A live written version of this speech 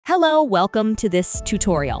Hello, welcome to this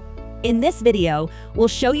tutorial. In this video, we'll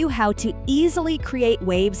show you how to easily create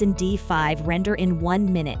waves in D5 Render in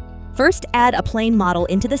 1 minute. First, add a plane model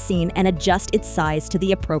into the scene and adjust its size to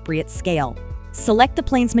the appropriate scale. Select the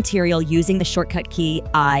plane's material using the shortcut key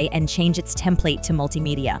I and change its template to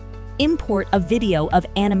multimedia. Import a video of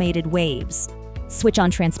animated waves. Switch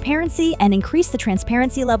on transparency and increase the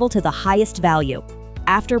transparency level to the highest value.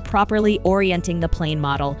 After properly orienting the plane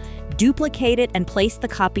model, duplicate it and place the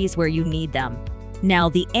copies where you need them. Now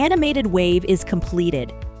the animated wave is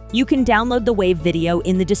completed. You can download the wave video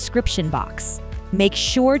in the description box. Make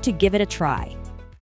sure to give it a try.